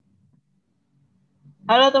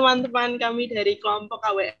Halo teman-teman kami dari kelompok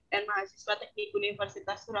KWN Mahasiswa Teknik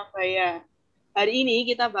Universitas Surabaya. Hari ini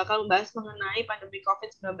kita bakal membahas mengenai pandemi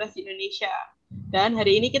COVID-19 di Indonesia. Dan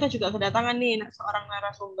hari ini kita juga kedatangan nih seorang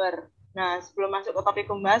narasumber. Nah, sebelum masuk ke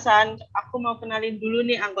topik pembahasan, aku mau kenalin dulu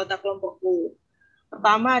nih anggota kelompokku.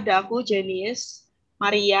 Pertama ada aku, Jenis,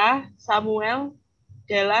 Maria, Samuel,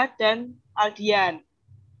 Della, dan Aldian.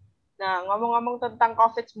 Nah, ngomong-ngomong tentang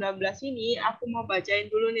COVID-19 ini, aku mau bacain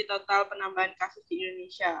dulu nih total penambahan kasus di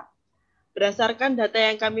Indonesia. Berdasarkan data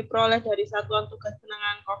yang kami peroleh dari Satuan Tugas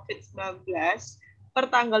Penanganan COVID-19, per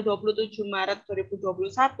tanggal 27 Maret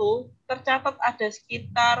 2021, tercatat ada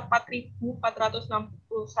sekitar 4.461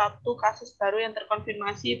 kasus baru yang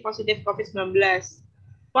terkonfirmasi positif COVID-19.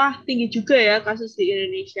 Wah, tinggi juga ya kasus di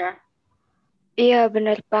Indonesia. Iya,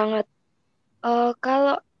 benar banget.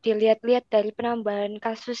 Kalau dilihat-lihat dari penambahan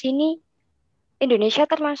kasus ini, Indonesia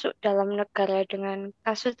termasuk dalam negara dengan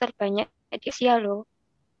kasus terbanyak di Asia loh.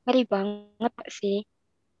 Ngeri banget nggak sih?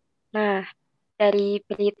 Nah, dari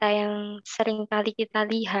berita yang sering kali kita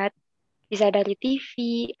lihat, bisa dari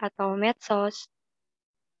TV atau medsos,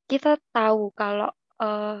 kita tahu kalau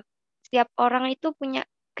eh, setiap orang itu punya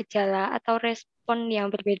gejala atau respon yang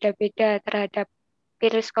berbeda-beda terhadap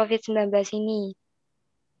virus COVID-19 ini.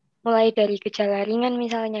 Mulai dari gejala ringan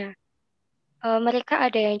misalnya. Mereka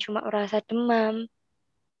ada yang cuma merasa demam,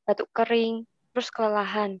 batuk kering, terus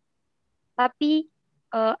kelelahan. Tapi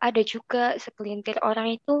ada juga segelintir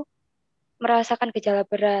orang itu merasakan gejala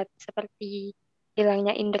berat seperti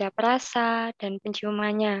hilangnya indera perasa dan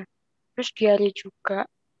penciumannya, terus diare juga,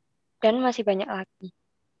 dan masih banyak lagi.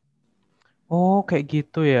 Oh, kayak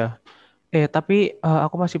gitu ya. Tapi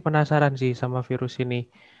aku masih penasaran sih sama virus ini.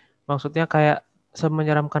 Maksudnya kayak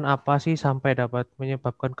semenyeramkan apa sih sampai dapat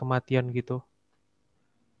menyebabkan kematian gitu?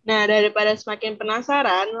 Nah, daripada semakin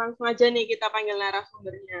penasaran, langsung aja nih kita panggil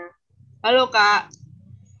narasumbernya. Halo Kak.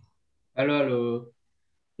 Halo, halo.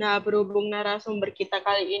 Nah, berhubung narasumber kita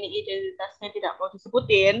kali ini identitasnya tidak mau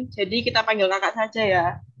disebutin, jadi kita panggil kakak saja ya.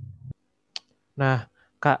 Nah,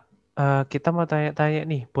 Kak, kita mau tanya-tanya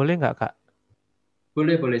nih, boleh nggak, Kak?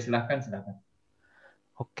 Boleh, boleh. Silahkan, silahkan.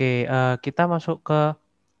 Oke, kita masuk ke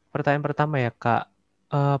pertanyaan pertama ya, Kak.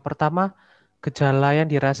 Pertama, gejala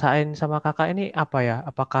yang dirasain sama Kakak ini apa ya?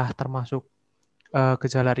 Apakah termasuk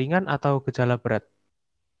gejala ringan atau gejala berat?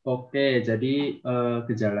 Oke, jadi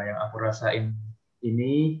gejala yang aku rasain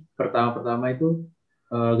ini pertama-pertama itu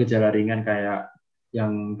gejala ringan kayak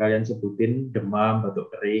yang kalian sebutin, demam,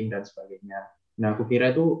 batuk kering, dan sebagainya. Nah, aku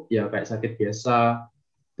kira itu ya kayak sakit biasa.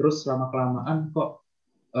 Terus lama-kelamaan kok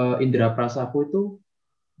indera perasaku itu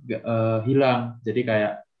hilang. Jadi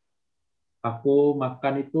kayak aku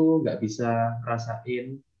makan itu nggak bisa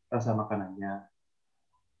rasain rasa makanannya.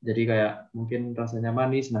 Jadi kayak mungkin rasanya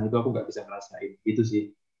manis, nah itu aku nggak bisa ngerasain. Itu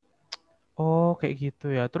sih. Oh, kayak gitu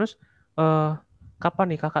ya. Terus, eh, kapan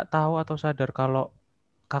nih Kakak tahu atau sadar kalau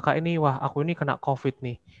Kakak ini, wah aku ini kena COVID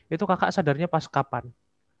nih. Itu Kakak sadarnya pas kapan?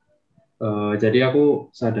 Jadi aku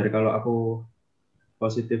sadar kalau aku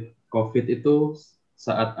positif COVID itu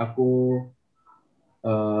saat aku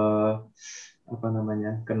eh, apa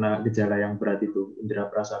namanya kena gejala yang berat itu, indera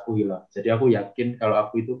perasa aku hilang. Jadi aku yakin kalau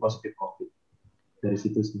aku itu positif COVID dari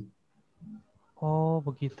situ sih. Oh,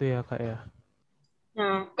 begitu ya Kak ya.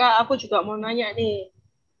 Nah, Kak, aku juga mau nanya nih.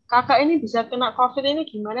 Kakak ini bisa kena COVID ini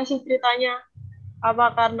gimana sih ceritanya?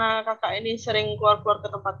 Apa karena kakak ini sering keluar-keluar ke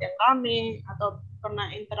tempat yang ramai, atau pernah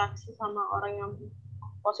interaksi sama orang yang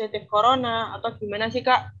positif corona, atau gimana sih,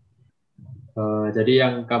 Kak? Jadi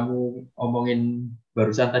yang kamu omongin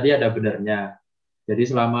barusan tadi ada benarnya. Jadi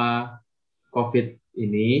selama COVID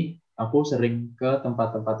ini aku sering ke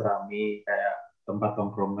tempat-tempat ramai kayak tempat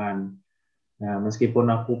tongkrongan. Nah, meskipun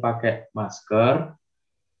aku pakai masker,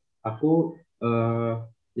 aku eh,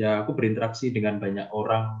 ya aku berinteraksi dengan banyak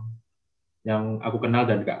orang yang aku kenal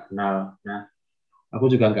dan nggak kenal. Nah, aku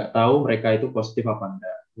juga nggak tahu mereka itu positif apa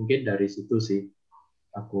enggak. Mungkin dari situ sih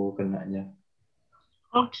aku kenanya.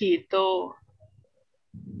 Oh, gitu.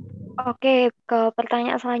 Oke, ke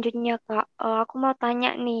pertanyaan selanjutnya, Kak. Aku mau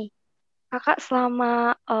tanya nih, Kakak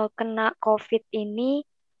selama kena COVID ini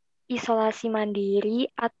isolasi mandiri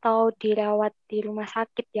atau dirawat di rumah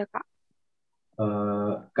sakit ya, Kak?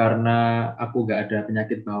 Karena aku nggak ada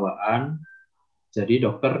penyakit bawaan, jadi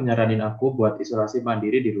dokter nyaranin aku buat isolasi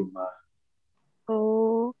mandiri di rumah.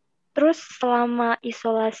 Oh, terus selama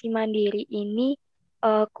isolasi mandiri ini,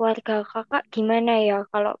 keluarga kakak gimana ya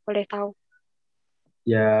kalau boleh tahu?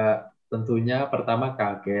 Ya tentunya pertama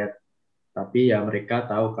kaget, tapi ya mereka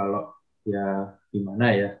tahu kalau ya gimana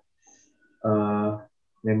ya, eh,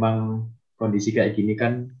 memang kondisi kayak gini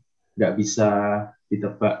kan nggak bisa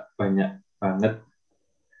ditebak banyak banget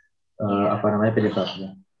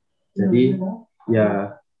penyebabnya. Jadi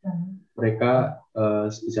ya mereka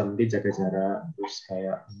sebisa mungkin jaga jarak, terus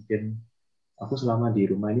kayak mungkin aku selama di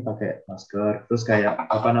rumah ini pakai masker, terus kayak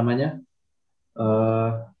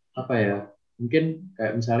mungkin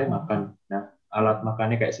kayak misalnya makan, nah alat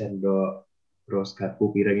makannya kayak sendok, terus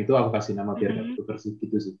garpu, piring itu aku kasih nama biar gak bersih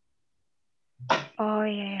gitu sih. Oh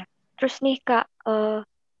iya, ya. Terus nih Kak,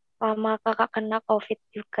 lama Kakak kena COVID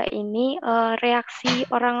juga ini, reaksi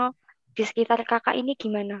orang di sekitar Kakak ini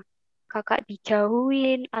gimana? Kakak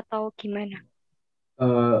dijauhin atau gimana?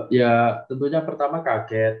 Ya tentunya pertama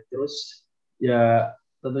kaget, terus ya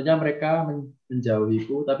tentunya mereka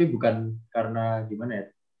menjauhiku, tapi bukan karena gimana ya,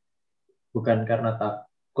 bukan karena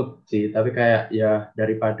takut sih, tapi kayak ya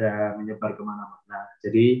daripada menyebar kemana-mana.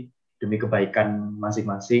 Jadi demi kebaikan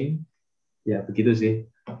masing-masing, ya begitu sih.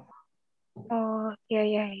 Oh iya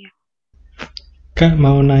iya iya. Kak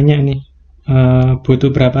mau nanya nih, butuh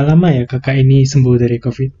berapa lama ya kakak ini sembuh dari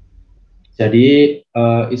COVID? Jadi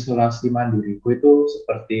isolasi mandiriku itu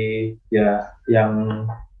seperti ya yang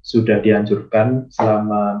sudah dianjurkan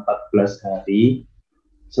selama 14 hari.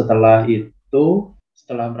 Setelah itu,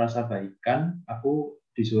 setelah merasa baikan, aku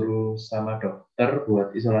disuruh sama dokter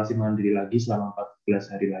buat isolasi mandiri lagi selama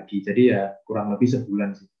 14 hari lagi. Jadi ya kurang lebih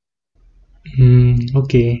sebulan sih.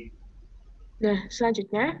 Oke. Nah,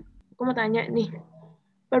 selanjutnya aku mau tanya nih,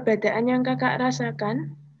 perbedaan yang kakak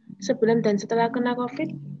rasakan sebelum dan setelah kena COVID,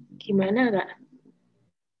 gimana kak?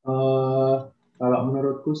 Kalau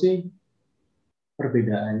menurutku sih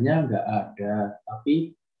perbedaannya nggak ada,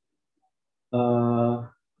 tapi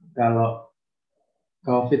kalau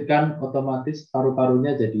COVID kan otomatis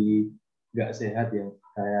paru-parunya jadi nggak sehat ya,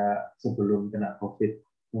 kayak sebelum kena COVID.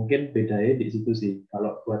 Mungkin bedanya di situ sih.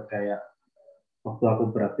 Kalau buat kayak waktu aku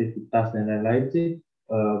beraktivitas dan lain-lain sih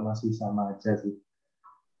masih sama aja sih.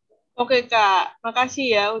 Oke Kak,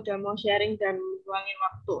 makasih ya udah mau sharing dan meluangin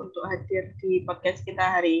waktu untuk hadir di podcast kita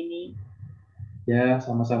hari ini. Ya,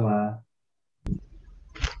 sama-sama.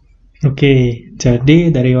 Oke, jadi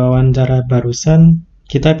dari wawancara barusan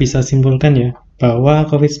kita bisa simpulkan ya bahwa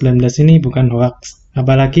COVID-19 ini bukan hoax,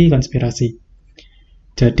 apalagi konspirasi.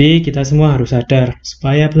 Jadi kita semua harus sadar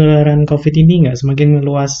supaya penularan COVID ini nggak semakin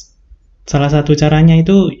meluas. Salah satu caranya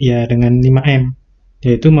itu ya dengan 5M,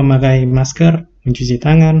 yaitu memakai masker, mencuci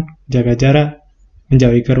tangan, jaga jarak,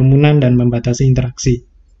 menjauhi kerumunan, dan membatasi interaksi.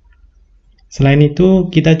 Selain itu,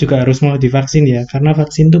 kita juga harus mau divaksin ya, karena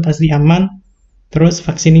vaksin itu pasti aman. Terus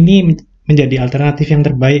vaksin ini menjadi alternatif yang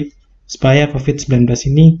terbaik supaya COVID-19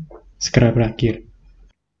 ini segera berakhir.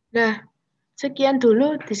 Nah, sekian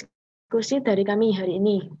dulu diskusi dari kami hari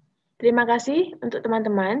ini. Terima kasih untuk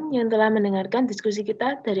teman-teman yang telah mendengarkan diskusi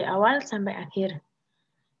kita dari awal sampai akhir.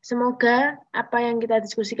 Semoga apa yang kita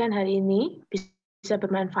diskusikan hari ini bisa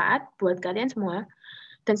bermanfaat buat kalian semua,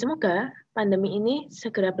 dan semoga pandemi ini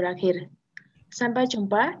segera berakhir. Sampai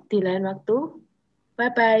jumpa di lain waktu.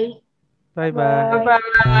 Bye-bye. Bye-bye. Bye-bye.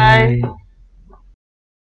 Bye.